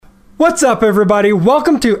What's up, everybody?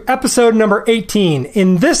 Welcome to episode number 18.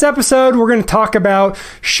 In this episode, we're going to talk about,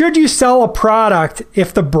 should you sell a product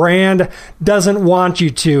if the brand doesn't want you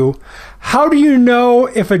to? How do you know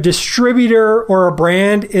if a distributor or a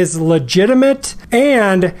brand is legitimate?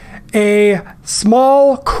 And a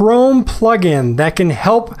small Chrome plugin that can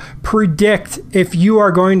help predict if you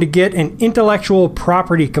are going to get an intellectual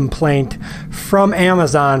property complaint from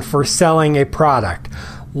Amazon for selling a product.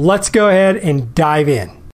 Let's go ahead and dive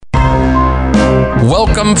in.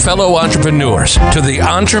 Welcome, fellow entrepreneurs, to the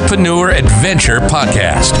Entrepreneur Adventure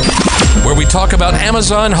Podcast, where we talk about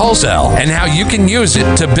Amazon wholesale and how you can use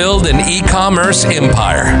it to build an e-commerce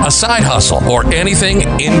empire, a side hustle, or anything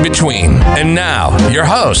in between. And now, your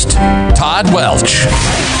host, Todd Welch.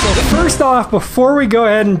 So first off, before we go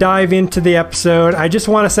ahead and dive into the episode, I just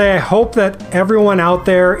want to say I hope that everyone out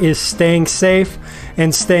there is staying safe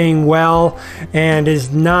and staying well and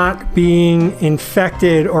is not being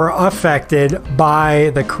infected or affected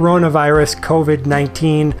by the coronavirus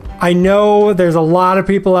COVID-19. I know there's a lot of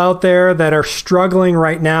people out there that are struggling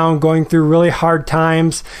right now and going through really hard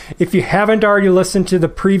times. If you haven't already listened to the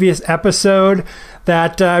previous episode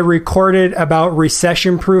that I recorded about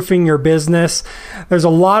recession-proofing your business, there's a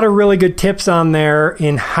lot of really good tips on there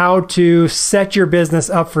in how to set your business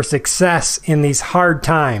up for success in these hard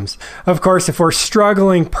times. Of course, if we're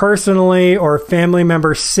struggling personally or a family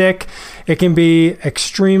member sick, it can be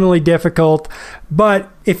extremely difficult.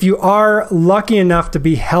 But if you are lucky enough to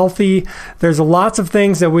be healthy, there's lots of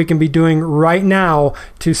things that we can be doing right now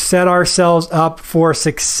to set ourselves up for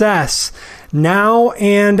success now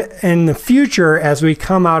and in the future as we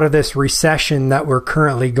come out of this recession that we're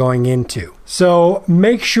currently going into. So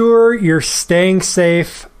make sure you're staying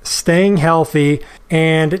safe, staying healthy,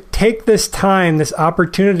 and take this time, this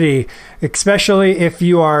opportunity, especially if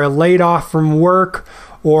you are laid off from work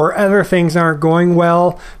or other things aren't going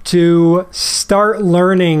well, to start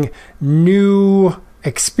learning new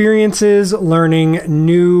experiences, learning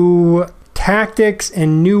new tactics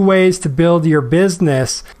and new ways to build your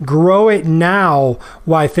business. Grow it now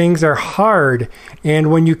while things are hard. And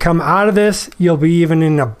when you come out of this, you'll be even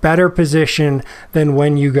in a better position than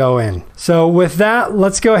when you go in. So with that,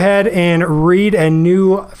 let's go ahead and read a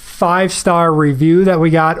new 5-star review that we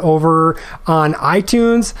got over on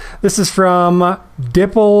iTunes. This is from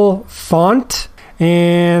Dipple Font.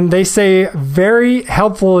 And they say, very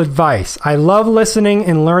helpful advice. I love listening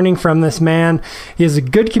and learning from this man. He is a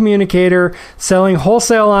good communicator. Selling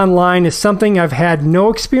wholesale online is something I've had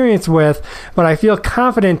no experience with, but I feel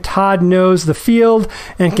confident Todd knows the field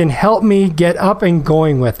and can help me get up and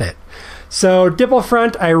going with it. So,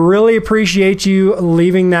 Dipplefront, I really appreciate you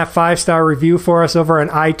leaving that 5-star review for us over on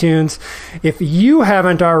iTunes. If you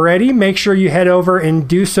haven't already, make sure you head over and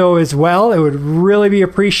do so as well. It would really be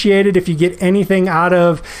appreciated if you get anything out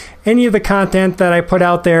of any of the content that I put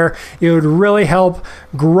out there. It would really help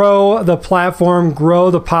grow the platform,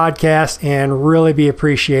 grow the podcast, and really be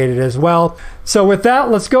appreciated as well. So with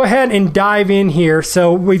that, let's go ahead and dive in here.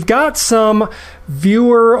 So we've got some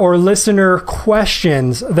viewer or listener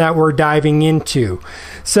questions that we're diving into.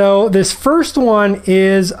 So this first one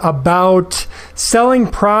is about selling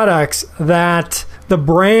products that the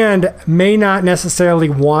brand may not necessarily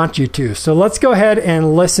want you to. So let's go ahead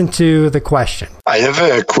and listen to the question. I have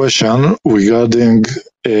a question regarding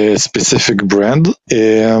a specific brand.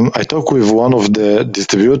 I talked with one of the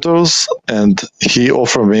distributors and he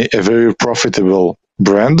offered me a very profitable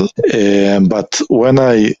brand. But when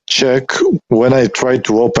I try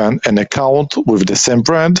to open an account with the same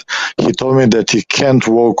brand, he told me that he can't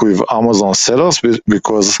work with Amazon sellers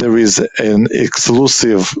because there is an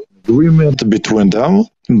exclusive agreement between them.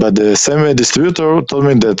 But the same distributor told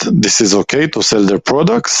me that this is okay to sell their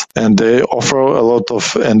products, and they have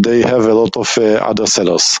a lot of other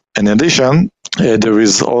sellers. In addition, there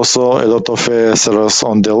is also a lot of sellers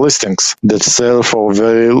on their listings that sell for a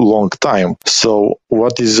very long time. So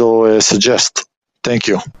what is your suggest? Thank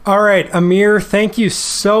you. All right, Amir, thank you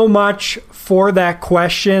so much for that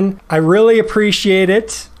question. I really appreciate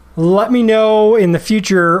it. Let me know in the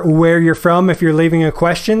future where you're from if you're leaving a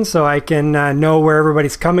question so I can know where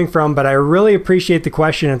everybody's coming from. But I really appreciate the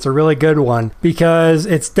question. It's a really good one because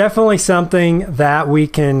it's definitely something that we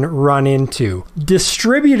can run into.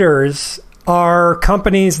 Distributors are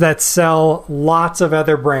companies that sell lots of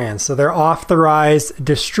other brands. So they're authorized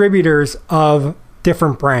distributors of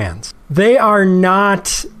different brands. They are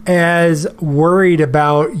not as worried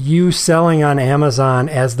about you selling on Amazon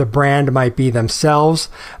as the brand might be themselves.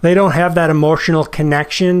 They don't have that emotional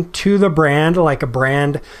connection to the brand like a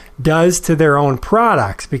brand does to their own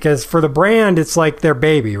products, because for the brand, it's like their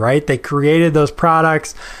baby, right? They created those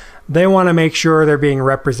products. They want to make sure they're being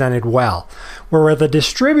represented well. Where with a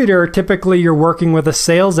distributor, typically you're working with a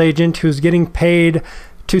sales agent who's getting paid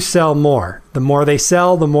to sell more. The more they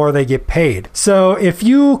sell, the more they get paid. So if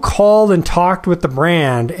you called and talked with the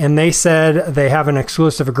brand and they said they have an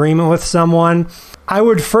exclusive agreement with someone, I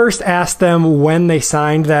would first ask them when they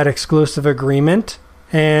signed that exclusive agreement.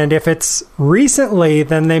 And if it's recently,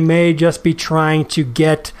 then they may just be trying to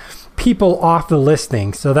get people off the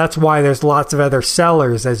listing. So that's why there's lots of other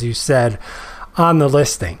sellers, as you said, on the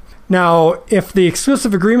listing. Now, if the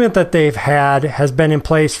exclusive agreement that they've had has been in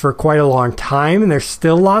place for quite a long time and there's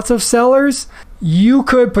still lots of sellers, you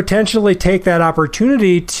could potentially take that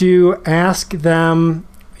opportunity to ask them,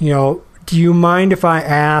 do you mind if I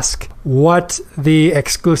ask what the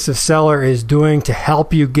exclusive seller is doing to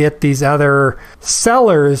help you get these other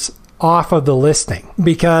sellers off of the listing?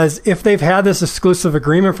 Because if they've had this exclusive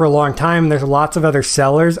agreement for a long time and there's lots of other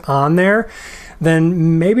sellers on there,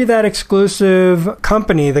 then maybe that exclusive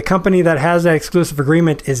company, the company that has that exclusive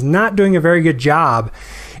agreement, is not doing a very good job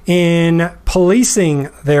in policing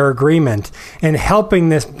their agreement and helping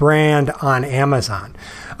this brand on Amazon.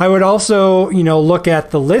 I would also, look at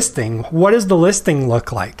the listing. What does the listing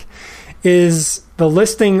look like? Is the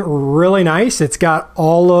listing really nice? It's got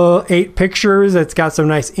all 8 pictures. It's got some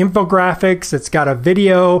nice infographics. It's got a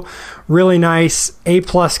video, really nice A+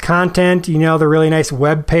 content, the really nice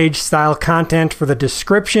web page style content for the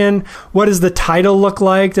description. What does the title look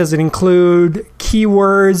like? Does it include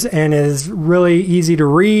keywords and is really easy to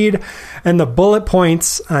read? And the bullet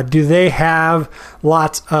points, do they have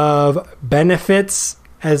lots of benefits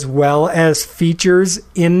as well as features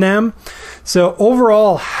in them? So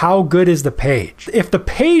overall, how good is the page? If the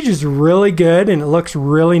page is really good and it looks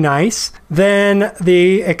really nice, then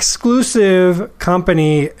the exclusive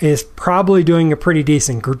company is probably doing a pretty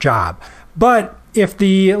decent job. But if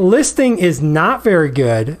the listing is not very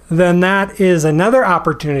good, then that is another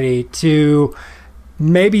opportunity to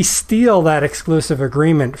maybe steal that exclusive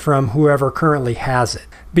agreement from whoever currently has it.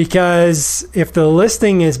 Because if the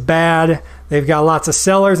listing is bad, they've got lots of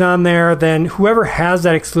sellers on there, then whoever has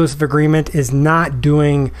that exclusive agreement is not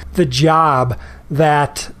doing the job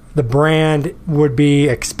that the brand would be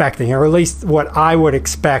expecting, or at least what I would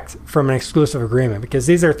expect from an exclusive agreement, because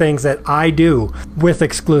these are things that I do with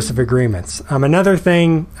exclusive agreements. Another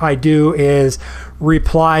thing I do is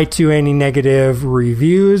reply to any negative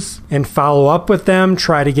reviews and follow up with them,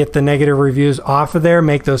 try to get the negative reviews off of there,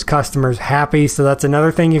 make those customers happy. So that's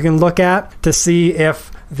another thing you can look at to see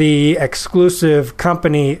if the exclusive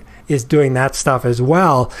company is doing that stuff as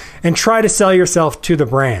well, and try to sell yourself to the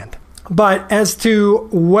brand. But as to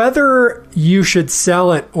whether you should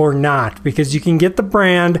sell it or not, because you can get the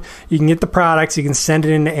brand, you can get the products, you can send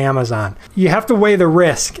it into Amazon. You have to weigh the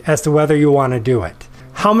risk as to whether you want to do it.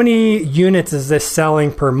 How many units is this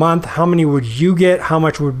selling per month? How many would you get? How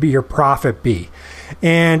much would your profit be?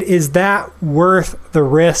 And is that worth the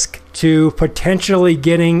risk to potentially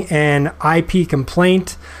getting an IP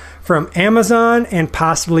complaint from Amazon and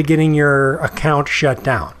possibly getting your account shut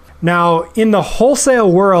down? Now, in the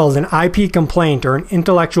wholesale world, an IP complaint or an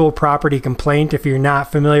intellectual property complaint, if you're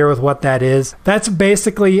not familiar with what that is, that's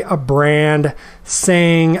basically a brand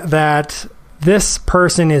saying that this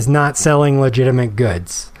person is not selling legitimate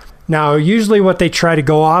goods. Now, usually what they try to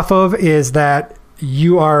go off of is that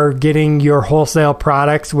you are getting your wholesale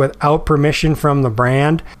products without permission from the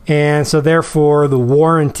brand, and so therefore the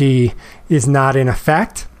warranty is not in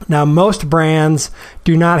effect. Now, most brands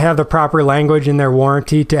do not have the proper language in their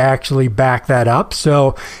warranty to actually back that up.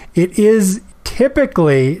 So it is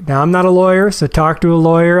typically, now I'm not a lawyer, so talk to a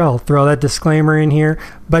lawyer. I'll throw that disclaimer in here.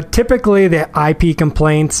 But typically the IP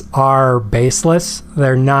complaints are baseless.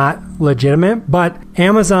 They're not legitimate, but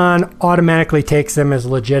Amazon automatically takes them as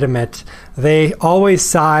legitimate. They always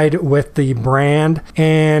side with the brand,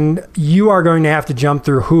 and you are going to have to jump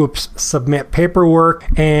through hoops, submit paperwork,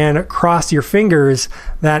 and cross your fingers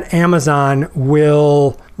that Amazon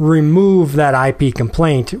will remove that IP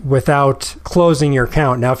complaint without closing your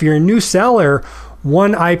account. Now, if you're a new seller,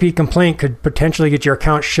 one IP complaint could potentially get your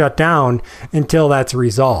account shut down until that's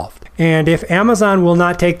resolved. And if Amazon will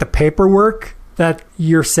not take the paperwork that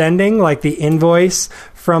you're sending, like the invoice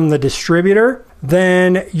from the distributor,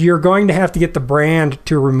 then you're going to have to get the brand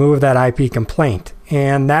to remove that IP complaint.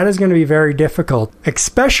 And that is going to be very difficult,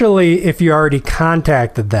 especially if you already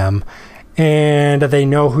contacted them and they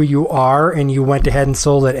know who you are and you went ahead and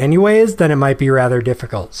sold it anyways, then it might be rather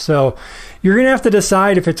difficult. So you're going to have to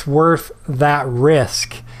decide if it's worth that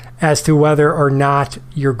risk as to whether or not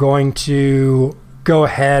you're going to go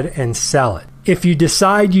ahead and sell it. If you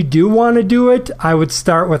decide you do want to do it, I would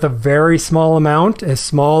start with a very small amount, as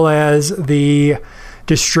small as the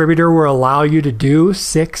distributor will allow you to do,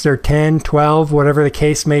 6 or 10, 12, whatever the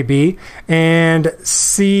case may be, and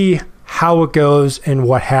see how it goes and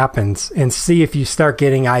what happens, and see if you start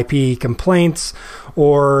getting IP complaints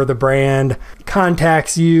or the brand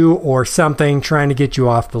contacts you or something trying to get you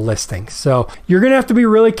off the listing. So you're going to have to be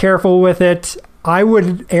really careful with it. I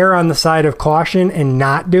would err on the side of caution and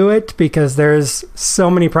not do it, because there's so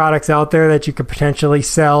many products out there that you could potentially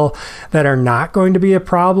sell that are not going to be a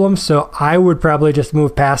problem. So I would probably just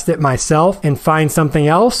move past it myself and find something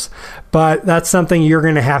else. But that's something you're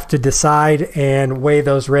going to have to decide and weigh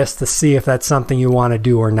those risks to see if that's something you want to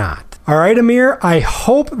do or not. All right, Amir, I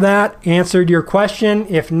hope that answered your question.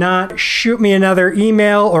 If not, shoot me another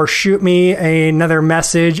email or shoot me another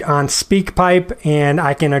message on SpeakPipe, and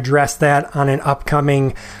I can address that on an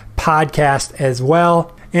upcoming podcast as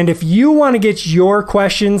well. And if you want to get your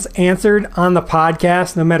questions answered on the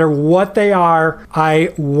podcast, no matter what they are,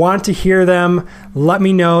 I want to hear them. Let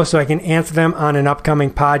me know so I can answer them on an upcoming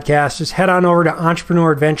podcast. Just head on over to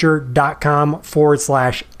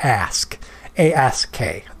entrepreneuradventure.com/ask. ASK.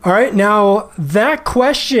 All right, now that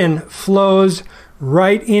question flows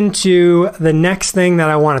right into the next thing that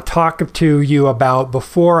I want to talk to you about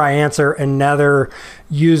before I answer another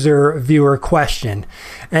user viewer question.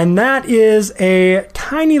 And that is a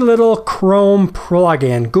tiny little Chrome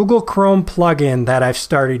plugin, Google Chrome plugin that I've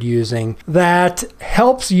started using that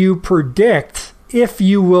helps you predict if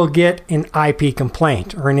you will get an IP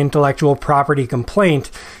complaint or an intellectual property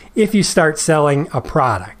complaint if you start selling a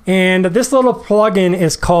product. And this little plugin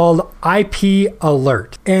is called IP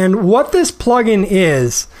Alert. And what this plugin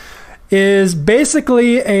is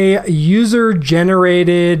basically a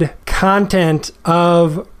user-generated content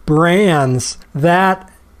of brands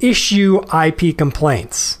that issue IP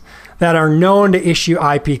complaints, that are known to issue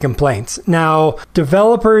IP complaints. Now,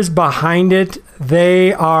 developers behind it,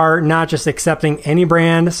 they are not just accepting any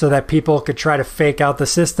brand so that people could try to fake out the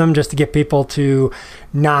system just to get people to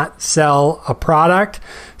not sell a product.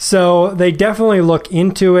 So they definitely look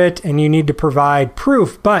into it, and you need to provide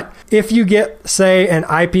proof. But if you get, say, an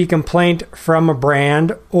IP complaint from a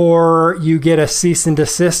brand, or you get a cease and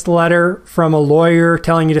desist letter from a lawyer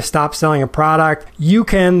telling you to stop selling a product, you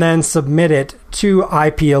can then submit it to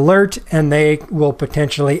IP Alert, and they will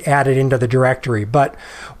potentially add it into the directory. But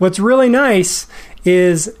what's really nice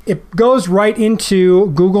is it goes right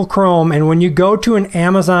into Google Chrome, and when you go to an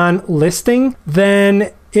Amazon listing,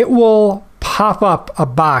 then it will pop up a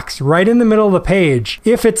box right in the middle of the page.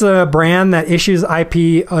 If it's a brand that issues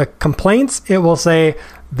IP complaints, it will say,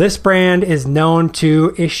 this brand is known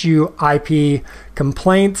to issue IP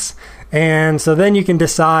complaints. And so then you can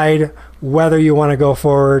decide whether you want to go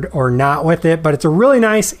forward or not with it. But it's a really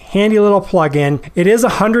nice, handy little plugin. It is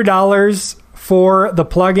 $100 for the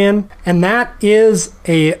plugin, and that is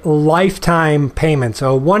a lifetime payment.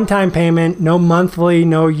 So a one-time payment, no monthly,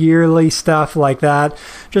 no yearly stuff like that.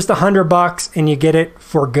 Just $100 and you get it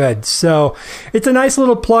for good. So it's a nice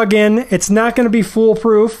little plugin. It's not going to be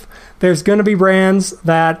foolproof. There's going to be brands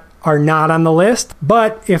that are not on the list,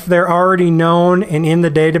 but if they're already known and in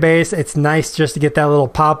the database, it's nice just to get that little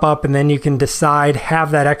pop-up, and then you can decide,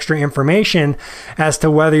 have that extra information as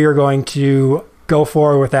to whether you're going to go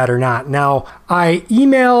forward with that or not. Now, I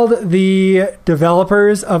emailed the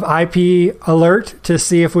developers of IP Alert to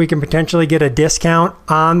see if we can potentially get a discount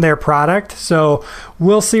on their product. So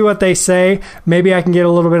we'll see what they say. Maybe I can get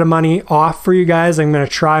a little bit of money off for you guys. I'm going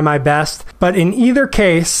to try my best. But in either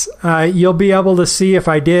case, you'll be able to see if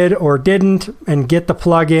I did or didn't and get the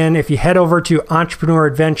plugin if you head over to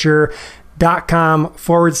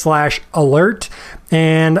entrepreneuradventure.com/alert.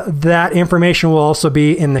 And that information will also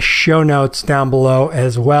be in the show notes down below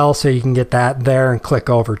as well, so you can get that there and click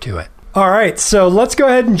over to it. All right, so let's go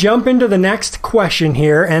ahead and jump into the next question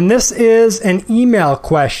here. And this is an email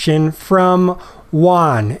question from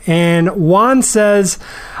Juan. And Juan says,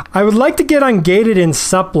 I would like to get ungated in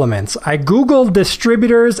supplements. I Googled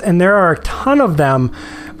distributors and there are a ton of them,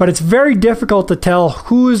 but it's very difficult to tell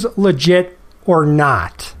who's legit or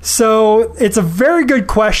not. So it's a very good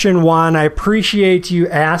question, Juan. I appreciate you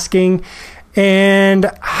asking.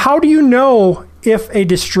 And how do you know if a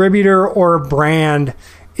distributor or a brand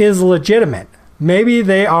is legitimate? Maybe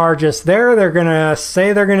they are just there. They're going to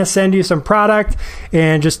say they're going to send you some product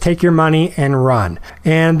and just take your money and run.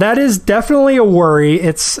 And that is definitely a worry.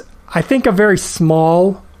 It's, I think, a very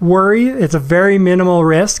small worry. It's a very minimal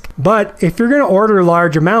risk. But if you're going to order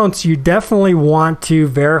large amounts, you definitely want to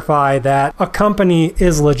verify that a company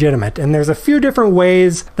is legitimate. And there's a few different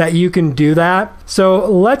ways that you can do that.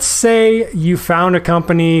 So let's say you found a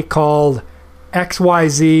company called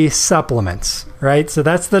XYZ Supplements, right? So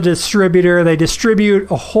that's the distributor. They distribute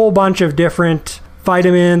a whole bunch of different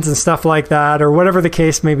vitamins and stuff like that, or whatever the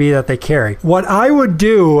case may be that they carry. What I would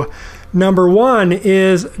do, number one,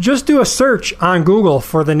 is just do a search on Google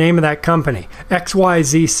for the name of that company,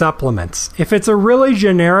 XYZ Supplements. If it's a really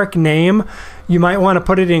generic name, you might want to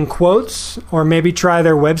put it in quotes, or maybe try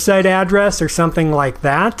their website address or something like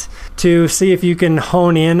that to see if you can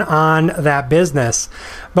hone in on that business.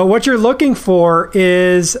 But what you're looking for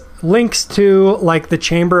is links to like the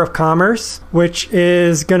Chamber of Commerce, which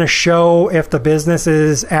is going to show if the business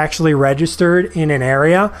is actually registered in an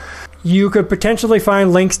area. You could potentially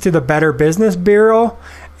find links to the Better Business Bureau,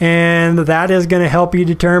 and that is going to help you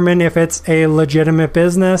determine if it's a legitimate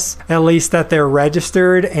business, at least that they're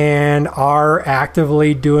registered and are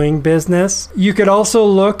actively doing business. You could also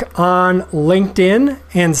look on LinkedIn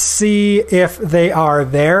and see if they are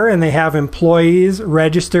there and they have employees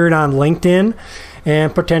registered on LinkedIn,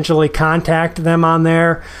 and potentially contact them on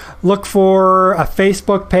there. Look for a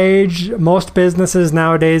Facebook page. Most businesses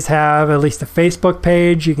nowadays have at least a Facebook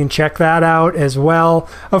page. You can check that out as well.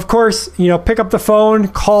 Of course, pick up the phone,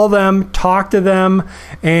 call them, talk to them,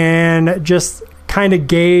 and just kind of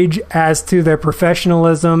gauge as to their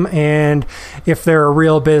professionalism and if they're a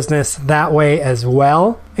real business that way as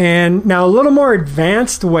well. And now a little more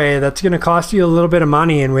advanced way that's going to cost you a little bit of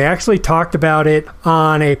money, and we actually talked about it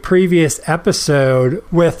on a previous episode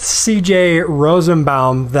with CJ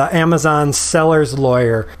Rosenbaum, the Amazon seller's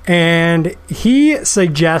lawyer. And he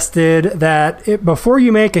suggested that before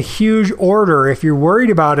you make a huge order, if you're worried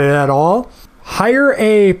about it at all, hire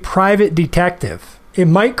a private detective. It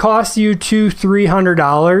might cost you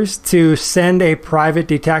 $200-$300 to send a private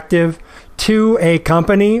detective to a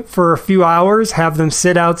company for a few hours, have them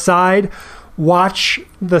sit outside, watch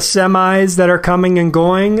the semis that are coming and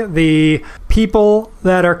going, the people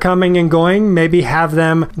that are coming and going, maybe have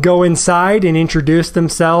them go inside and introduce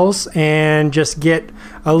themselves and just get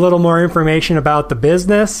a little more information about the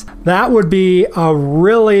business. That would be a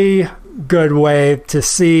really good way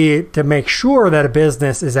to make sure that a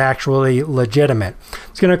business is actually legitimate.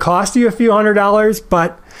 It's going to cost you a few $100s,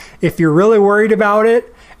 but if you're really worried about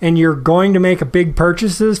it and you're going to make a big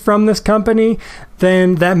purchases from this company,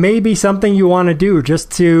 then that may be something you want to do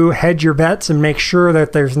just to hedge your bets and make sure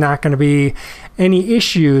that there's not going to be any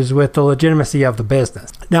issues with the legitimacy of the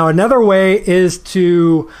business. Now, another way is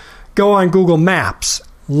to go on Google Maps.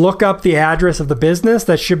 Look up the address of the business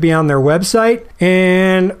that should be on their website,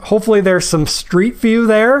 and hopefully there's some street view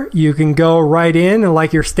there. You can go right in and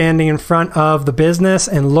like you're standing in front of the business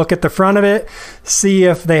and look at the front of it, see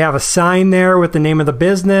if they have a sign there with the name of the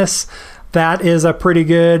business. That is a pretty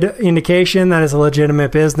good indication that is a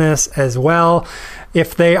legitimate business as well.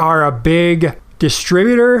 If they are a big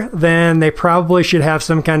distributor, then they probably should have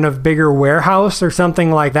some kind of bigger warehouse or something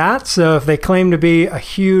like that. So if they claim to be a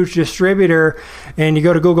huge distributor and you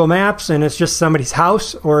go to Google Maps and it's just somebody's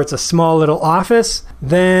house or it's a small little office,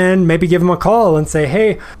 then maybe give them a call and say,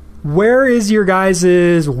 hey, where is your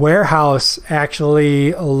guys' warehouse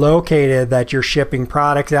actually located that you're shipping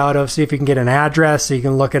products out of? See if you can get an address so you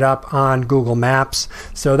can look it up on Google Maps.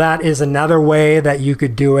 So that is another way that you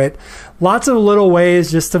could do it. Lots of little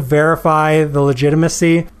ways just to verify the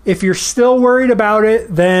legitimacy. If you're still worried about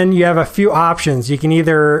it, then you have a few options. You can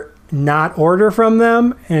either not order from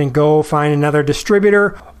them and go find another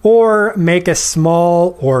distributor, or make a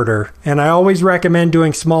small order. And I always recommend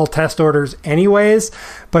doing small test orders anyways,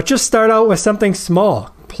 but just start out with something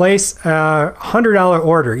small. Place a $100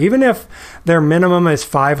 order. Even if their minimum is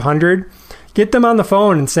 $500, get them on the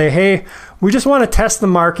phone and say, hey, we just want to test the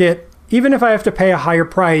market. Even if I have to pay a higher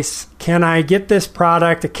price, can I get this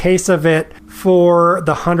product, a case of it, for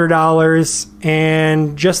the $100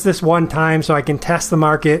 and just this one time so I can test the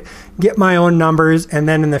market, get my own numbers, and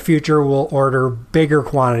then in the future we'll order bigger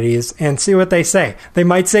quantities and see what they say. They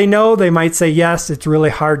might say no, they might say yes. It's really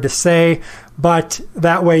hard to say, but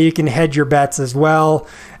that way you can hedge your bets as well.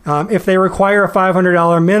 If they require a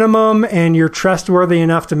 $500 minimum and you're trustworthy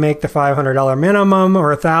enough to make the $500 minimum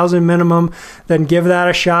or $1,000 minimum, then give that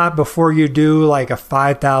a shot before you do like a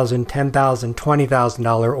 $5,000, $10,000,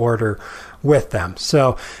 $20,000 order with them.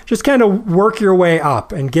 So just kind of work your way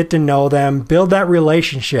up and get to know them, build that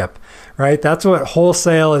relationship, right? That's what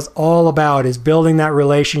wholesale is all about, is building that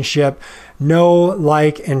relationship, know,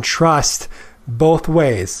 like, and trust both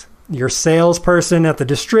ways. Your salesperson at the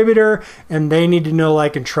distributor, and they need to know,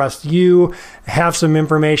 like, and trust you, have some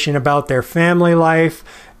information about their family life,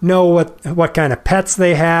 know what kind of pets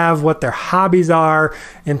they have, what their hobbies are,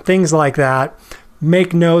 and things like that.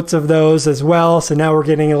 Make notes of those as well. So now we're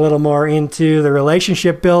getting a little more into the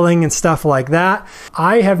relationship building and stuff like that.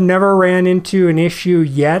 I have never ran into an issue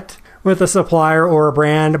yet with a supplier or a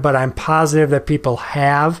brand, but I'm positive that people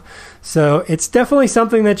have. So it's definitely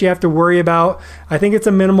something that you have to worry about. I think it's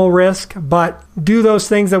a minimal risk, but do those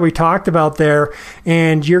things that we talked about there,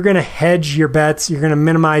 and you're going to hedge your bets. You're going to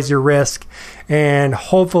minimize your risk and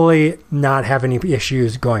hopefully not have any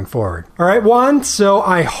issues going forward. All right, Juan, so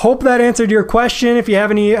I hope that answered your question. If you have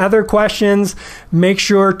any other questions, make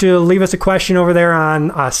sure to leave us a question over there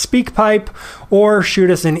on SpeakPipe or shoot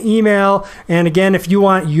us an email. And again, if you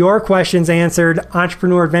want your questions answered,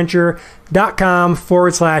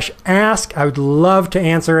 entrepreneuradventure.com/ask. I would love to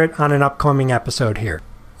answer it on an upcoming episode here.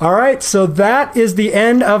 All right, so that is the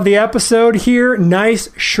end of the episode here. Nice,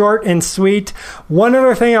 short, and sweet. One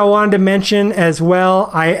other thing I wanted to mention as well,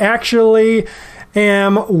 I actually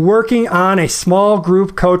am working on a small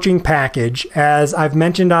group coaching package, as I've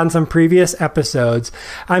mentioned on some previous episodes.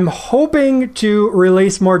 I'm hoping to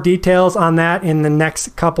release more details on that in the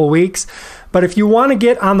next couple weeks. But if you want to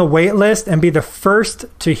get on the wait list and be the first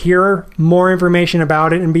to hear more information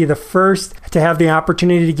about it and be the first to have the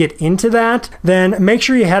opportunity to get into that, then make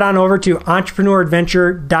sure you head on over to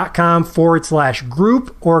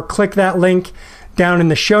entrepreneuradventure.com/group or click that link down in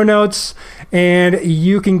the show notes and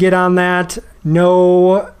you can get on that.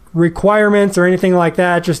 No requirements or anything like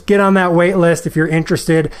that. Just get on that wait list if you're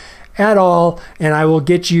interested at all, and I will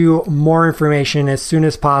get you more information as soon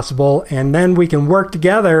as possible, and then we can work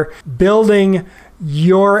together building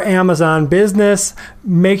your Amazon business,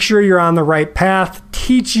 make sure you're on the right path,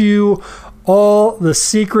 teach you all the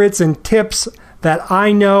secrets and tips that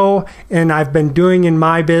I know and I've been doing in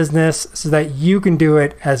my business so that you can do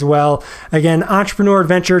it as well. Again,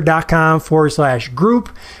 entrepreneuradventure.com/group,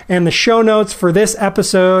 and the show notes for this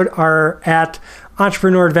episode are at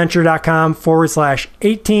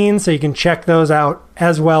entrepreneuradventure.com/18, so you can check those out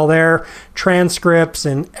as well there, transcripts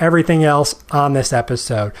and everything else on this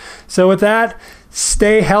episode. So with that,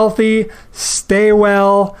 stay healthy, stay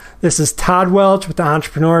well. This is Todd Welch with the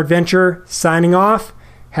Entrepreneur Adventure signing off.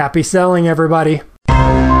 Happy selling, everybody.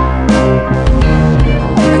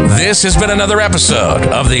 This has been another episode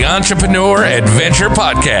of the Entrepreneur Adventure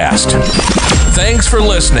Podcast. Thanks for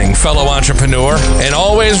listening, fellow entrepreneur, and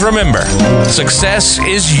always remember, success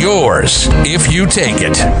is yours if you take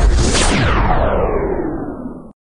it.